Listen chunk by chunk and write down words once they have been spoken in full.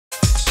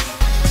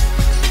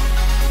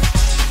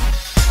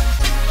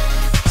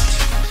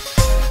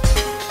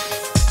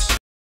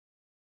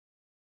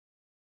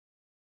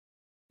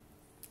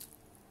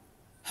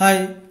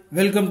Hi,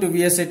 welcome to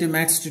VSIT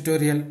Maths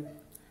tutorial.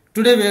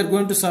 Today we are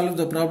going to solve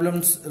the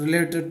problems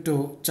related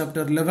to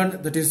chapter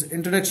 11, that is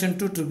Introduction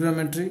to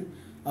Trigonometry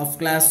of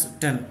class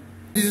 10.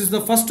 This is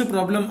the first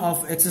problem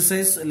of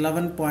exercise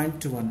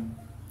 11.1.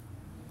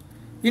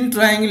 In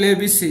triangle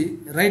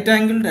ABC, right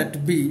angled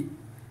at B,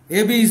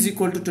 AB is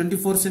equal to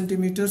 24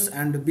 centimeters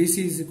and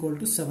BC is equal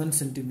to 7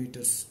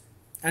 centimeters.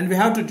 And we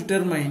have to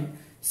determine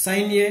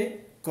sin A,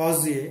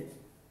 cos A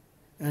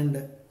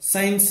and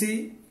sin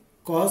C,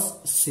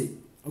 cos C.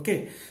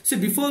 Okay, so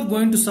before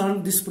going to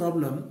solve this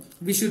problem,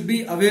 we should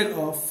be aware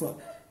of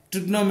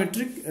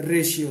trigonometric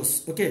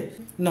ratios. Okay,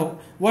 now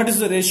what is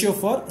the ratio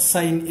for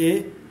sin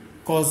A,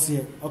 cos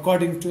A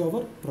according to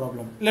our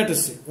problem? Let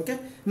us see. Okay,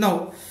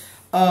 now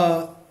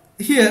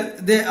here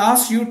they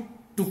ask you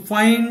to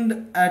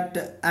find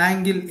at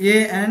angle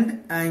A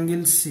and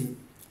angle C.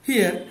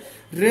 Here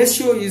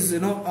ratio is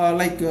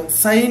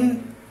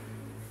sin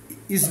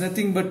is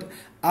nothing but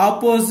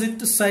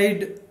opposite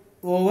side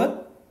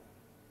over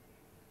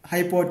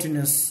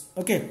hypotenuse.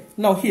 Okay,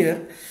 now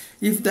here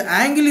if the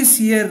angle is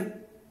here,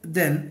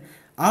 then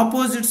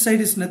opposite side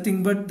is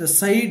nothing but the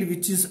side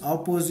which is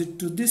opposite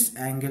to this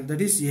angle,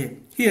 that is A.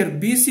 Here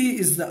BC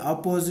is the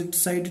opposite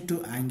side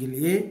to angle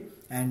A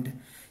and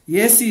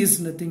AC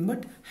is nothing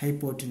but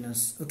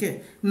hypotenuse.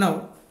 Okay,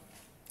 now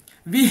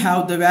we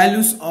have the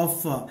values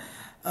of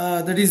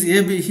that is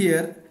AB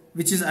here,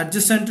 which is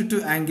adjacent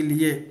to angle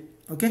A.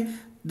 Okay,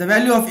 the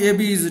value of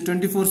AB is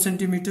 24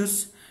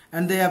 centimeters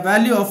and the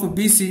value of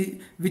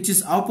BC, which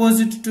is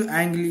opposite to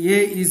angle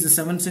A, is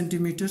 7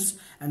 centimeters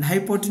and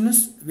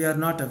hypotenuse we are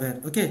not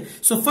aware. Okay,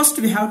 so first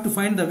we have to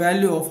find the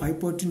value of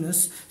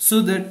hypotenuse, so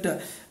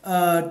that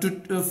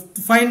to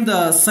find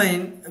the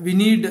sine we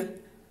need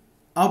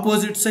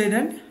opposite side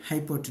and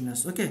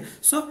hypotenuse. Okay,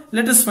 so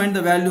let us find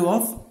the value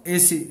of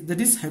AC, that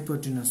is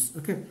hypotenuse.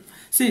 Okay,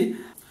 see,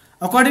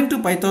 according to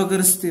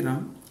Pythagoras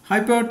theorem,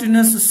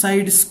 hypotenuse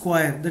side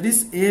square, that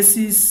is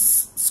AC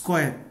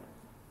square,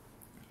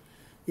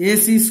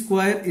 AC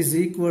square is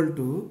equal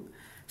to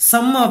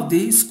sum of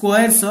the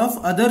squares of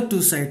other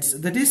two sides,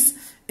 that is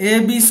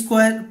AB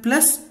square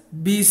plus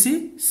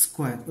BC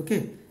square.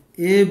 Okay,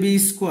 AB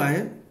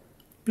square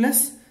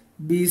plus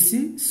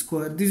BC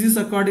square. This is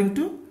according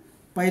to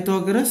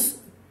Pythagoras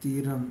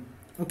theorem.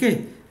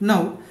 Okay,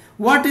 now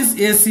what is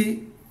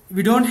AC?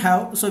 We don't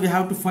have, so we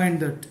have to find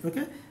that.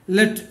 Okay,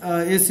 let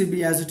AC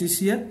be as it is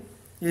here,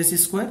 AC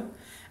square.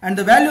 And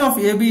the value of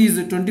AB is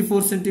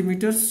 24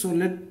 centimeters. So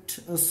let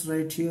us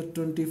write here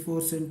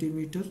 24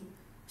 centimeter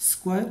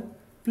square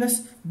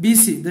plus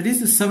BC, that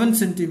is 7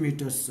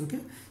 centimeters. Okay,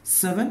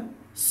 7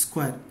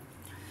 square,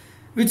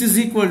 which is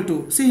equal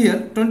to, see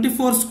here,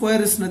 24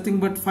 square is nothing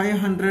but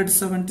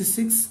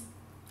 576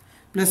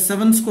 plus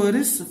 7 square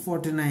is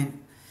 49,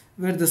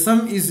 where the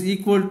sum is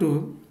equal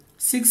to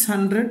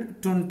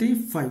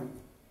 625,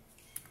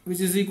 which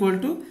is equal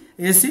to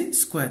AC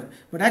square.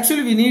 But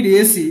actually we need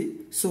AC,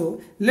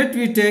 so let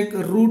we take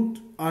a root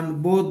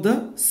on both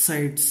the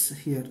sides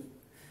here,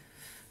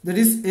 that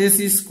is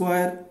AC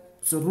square.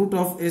 So root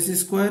of AC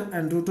square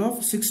and root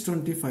of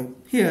 625.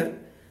 Here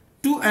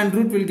 2 and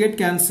root will get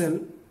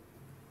cancelled,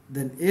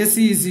 then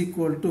AC is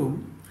equal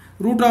to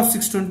root of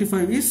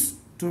 625 is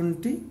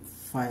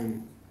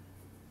 25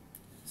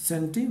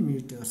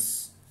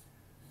 centimeters.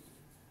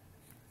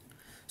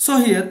 So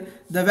here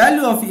the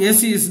value of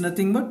AC is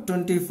nothing but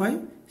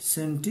 25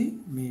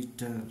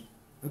 centimeter.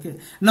 Okay,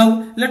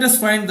 now let us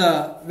find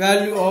the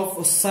value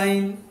of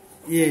sin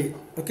A.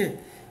 Okay,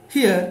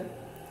 here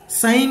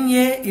sin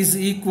A is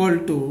equal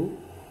to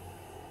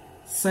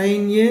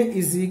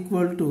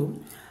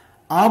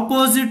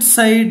opposite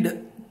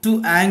side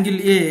to angle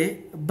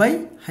A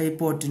by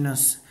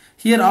hypotenuse.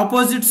 Here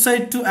opposite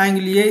side to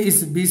angle A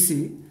is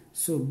BC,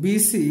 so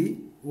BC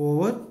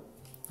over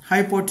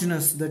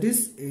hypotenuse, that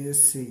is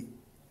AC,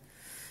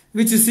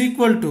 which is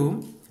equal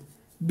to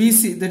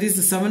BC, that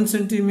is 7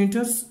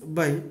 centimeters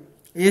by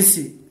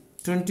AC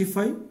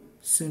 25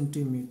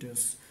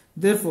 centimeters.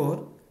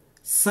 Therefore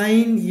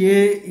sin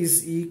A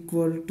is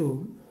equal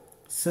to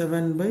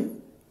 7 by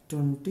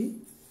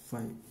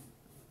 25.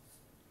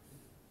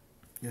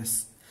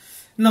 Yes.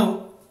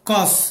 Now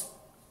cos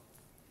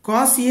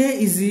A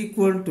is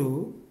equal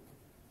to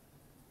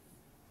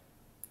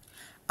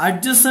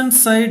adjacent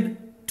side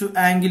to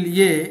angle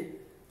A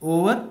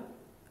over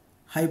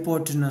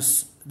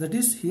hypotenuse, that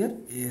is here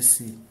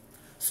AC.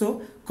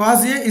 So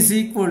cos A is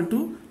equal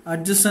to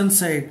adjacent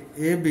side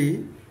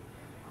AB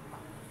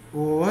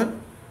over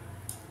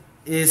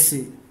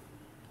AC.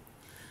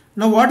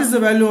 Now what is the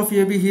value of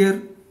AB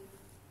here?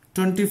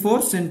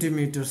 24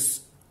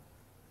 centimeters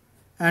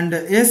and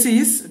AC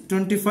is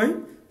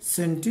 25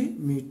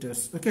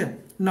 centimeters. Okay,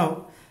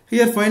 now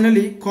here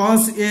finally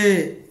cos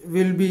A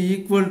will be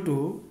equal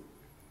to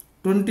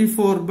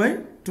 24 by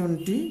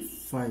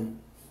 25.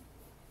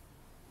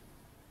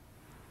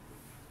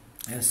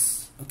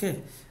 Yes.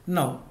 Okay,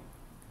 now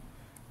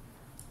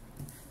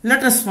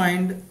let us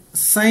find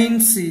sin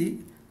C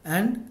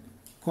and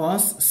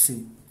cos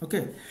C.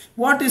 Okay,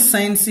 what is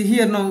sin C?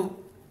 Here now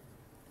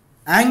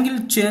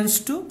angle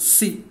change to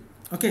C.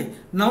 Okay,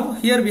 now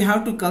here we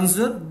have to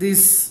consider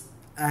this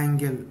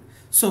angle.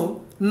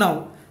 So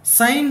now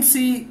sin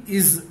C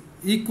is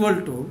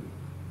equal to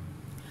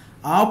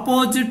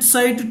opposite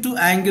side to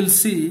angle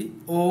C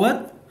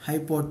over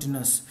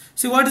hypotenuse.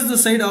 See, what is the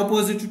side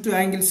opposite to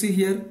angle C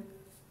here?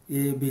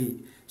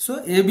 AB.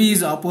 So AB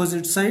is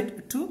opposite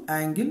side to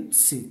angle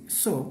C.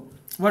 So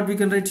what we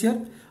can write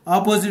here?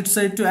 Opposite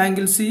side to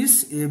angle C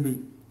is AB.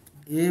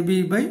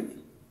 AB by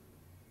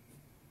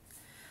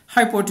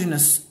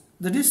hypotenuse,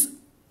 that is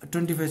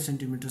 25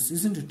 centimeters,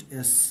 isn't it?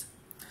 Yes.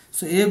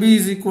 So AB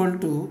is equal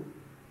to,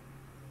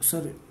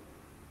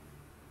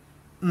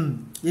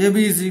 AB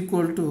is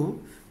equal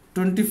to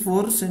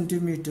 24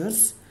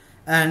 centimeters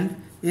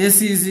and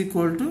AC is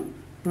equal to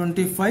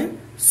 25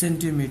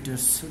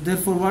 centimeters.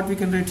 Therefore, what we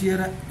can write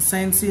here,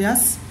 sin C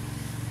as,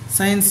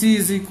 sin C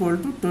is equal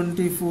to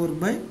 24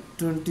 by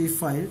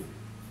 25,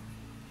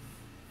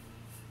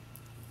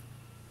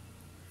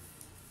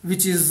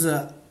 which is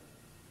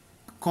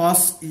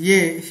cos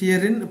A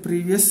here in the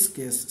previous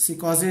case. See,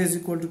 cos A is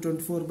equal to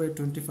 24 by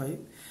 25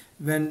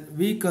 when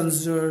we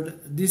considered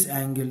this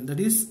angle, that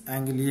is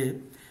angle A,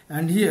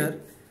 and here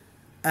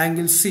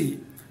angle C.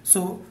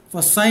 So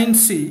for sin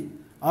C,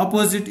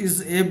 opposite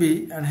is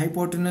AB and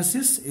hypotenuse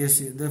is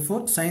AC.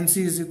 Therefore, sin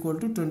C is equal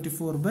to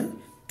 24 by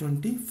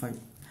 25.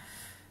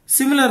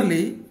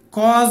 Similarly,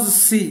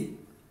 cos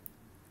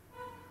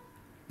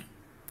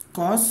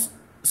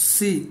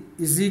C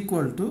is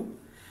equal to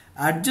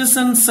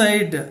adjacent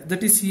side,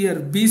 that is here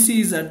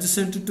BC is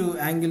adjacent to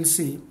angle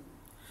C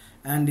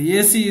and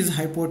AC is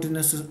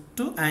hypotenuse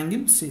to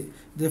angle C.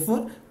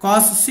 Therefore,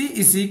 cos C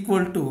is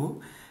equal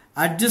to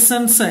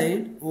adjacent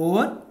side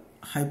over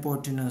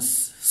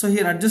hypotenuse. So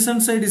here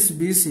adjacent side is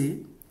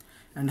BC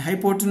and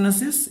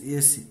hypotenuse is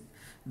AC.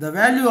 The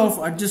value of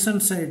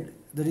adjacent side,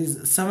 that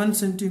is 7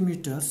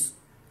 centimeters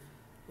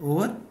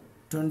over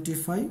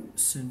 25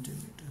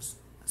 centimeters.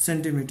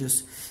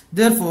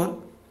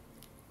 Therefore,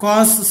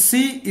 cos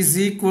C is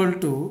equal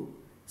to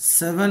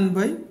 7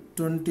 by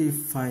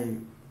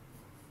 25.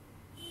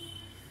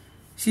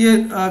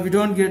 Here we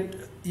don't get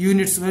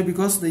units. Why?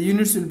 Because the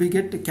units will be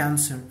get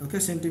cancelled. Okay,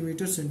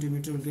 centimeter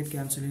will get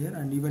cancelled here,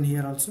 and even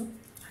here also.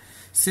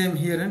 Same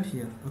here and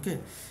here. Okay.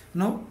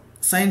 Now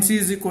sin C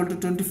is equal to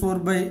 24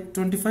 by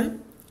 25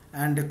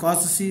 and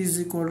cos C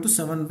is equal to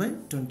 7 by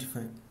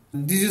 25.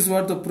 And this is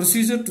what the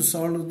procedure to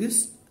solve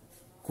this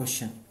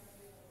question.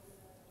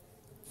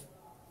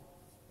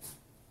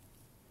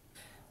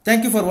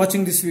 Thank you for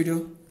watching this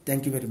video.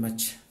 Thank you very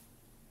much.